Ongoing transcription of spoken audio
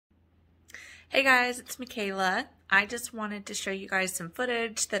Hey guys, it's Michaela. I just wanted to show you guys some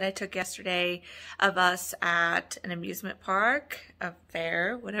footage that I took yesterday of us at an amusement park, a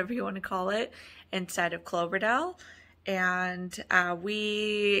fair, whatever you want to call it, inside of Cloverdale. And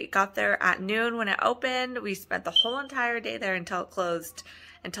we got there at noon when it opened. We spent the whole entire day there until it closed,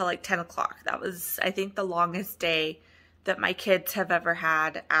 until like 10 o'clock. That was, I think, the longest day that my kids have ever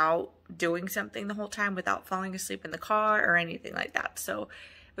had out doing something the whole time without falling asleep in the car or anything like that. So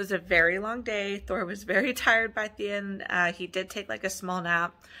it was a very long day. Thor was very tired by the end. He did take like a small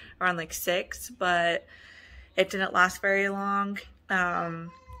nap around like 6, but it didn't last very long.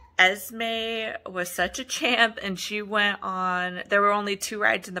 Esmee was such a champ, and she went on, there were only 2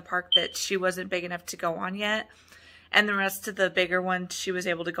 rides in the park that she wasn't big enough to go on yet. And the rest of the bigger ones she was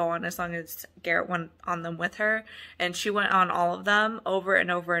able to go on as long as Garrett went on them with her. And she went on all of them over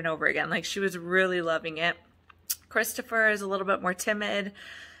and over and over again. Like, she was really loving it. Christopher is a little bit more timid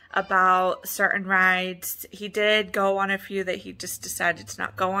about certain rides. He did go on a few that he just decided to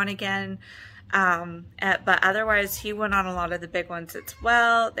not go on again. But otherwise, he went on a lot of the big ones as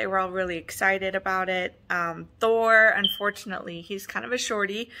well. They were all really excited about it. Thor, unfortunately, he's kind of a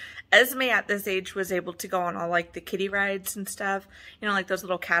shorty. Esmee at this age was able to go on all like the kiddie rides and stuff, you know, like those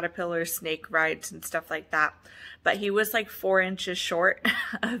little caterpillar snake rides and stuff like that. But he was like 4 inches short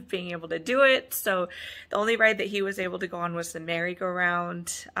of being able to do it. So the only ride that he was able to go on was the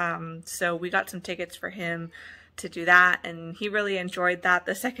merry-go-round. So we got some tickets for him to do that, and he really enjoyed that.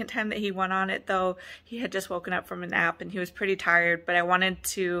 The second time that he went on it, though, he had just woken up from a nap and he was pretty tired, but I wanted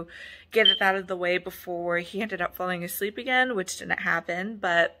to get it out of the way before he ended up falling asleep again, which didn't happen.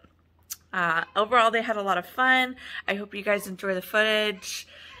 But overall, they had a lot of fun. I hope you guys enjoy the footage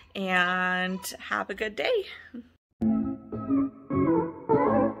and have a good day.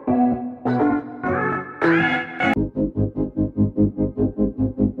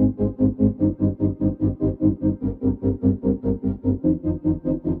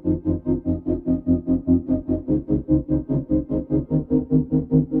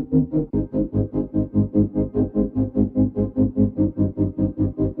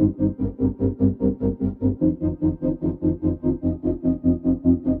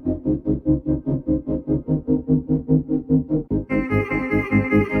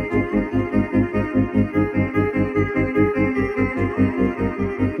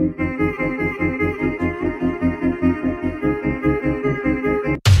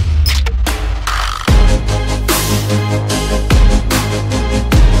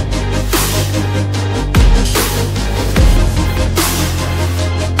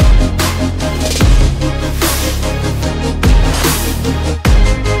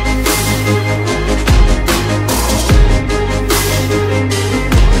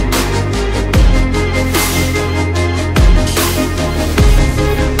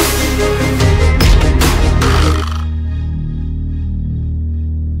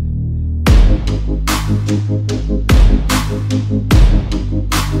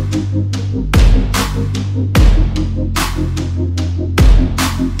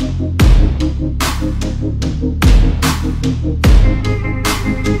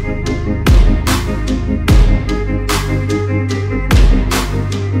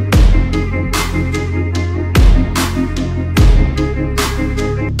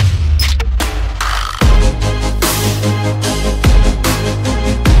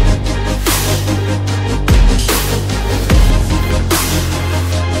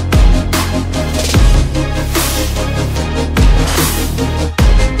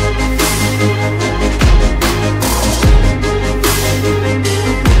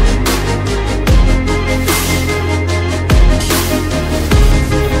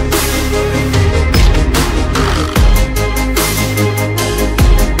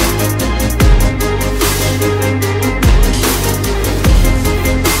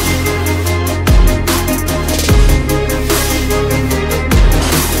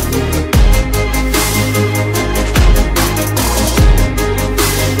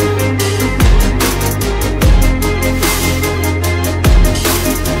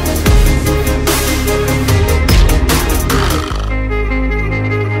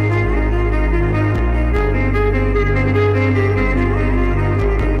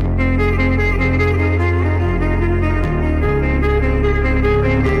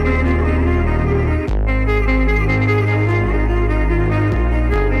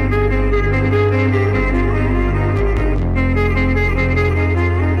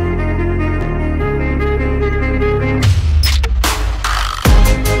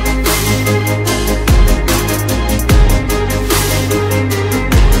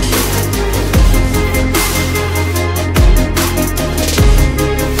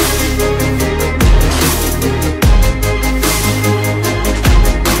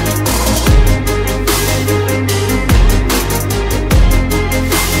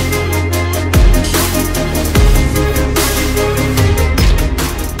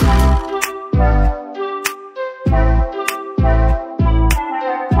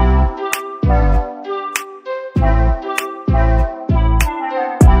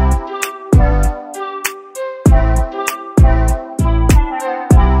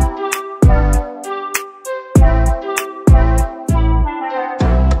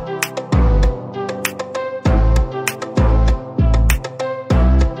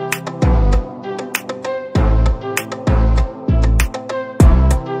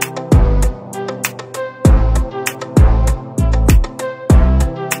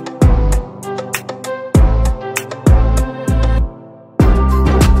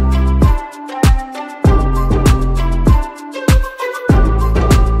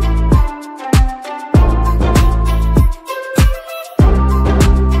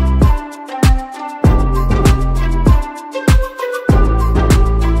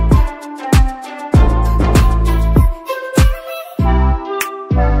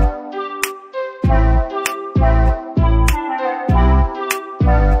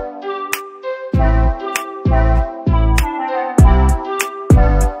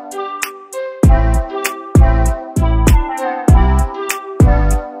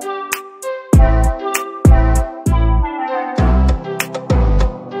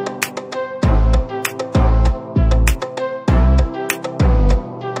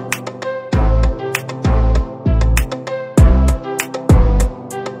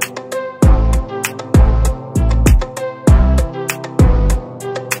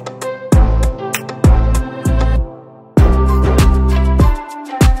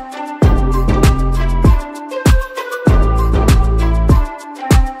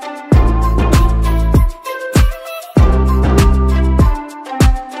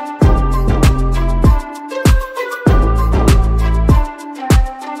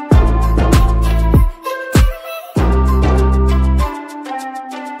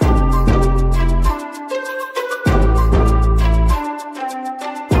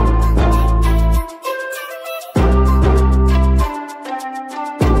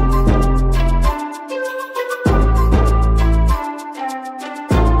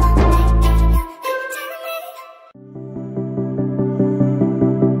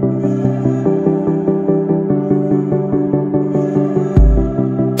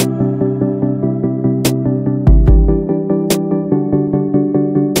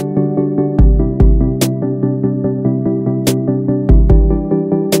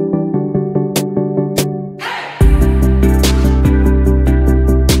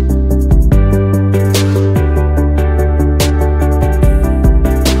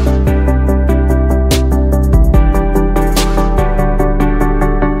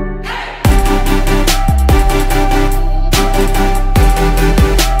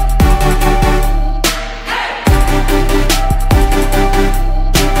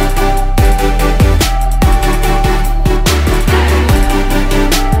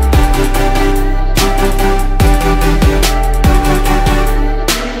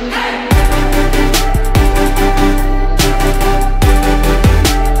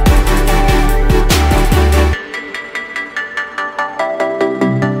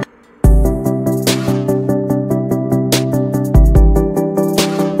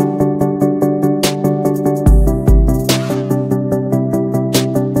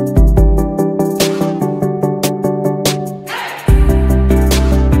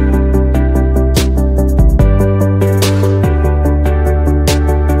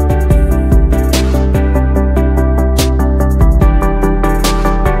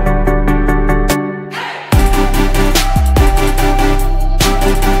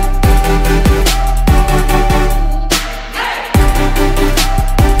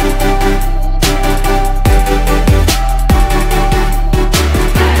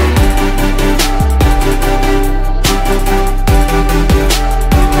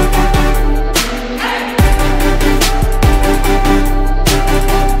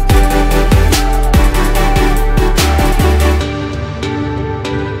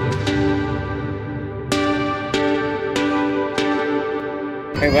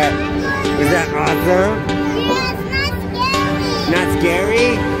 what? Was that awesome? Yeah, it's Not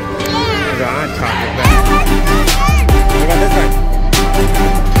scary? Yeah. That's what I'm talking about. What about this one?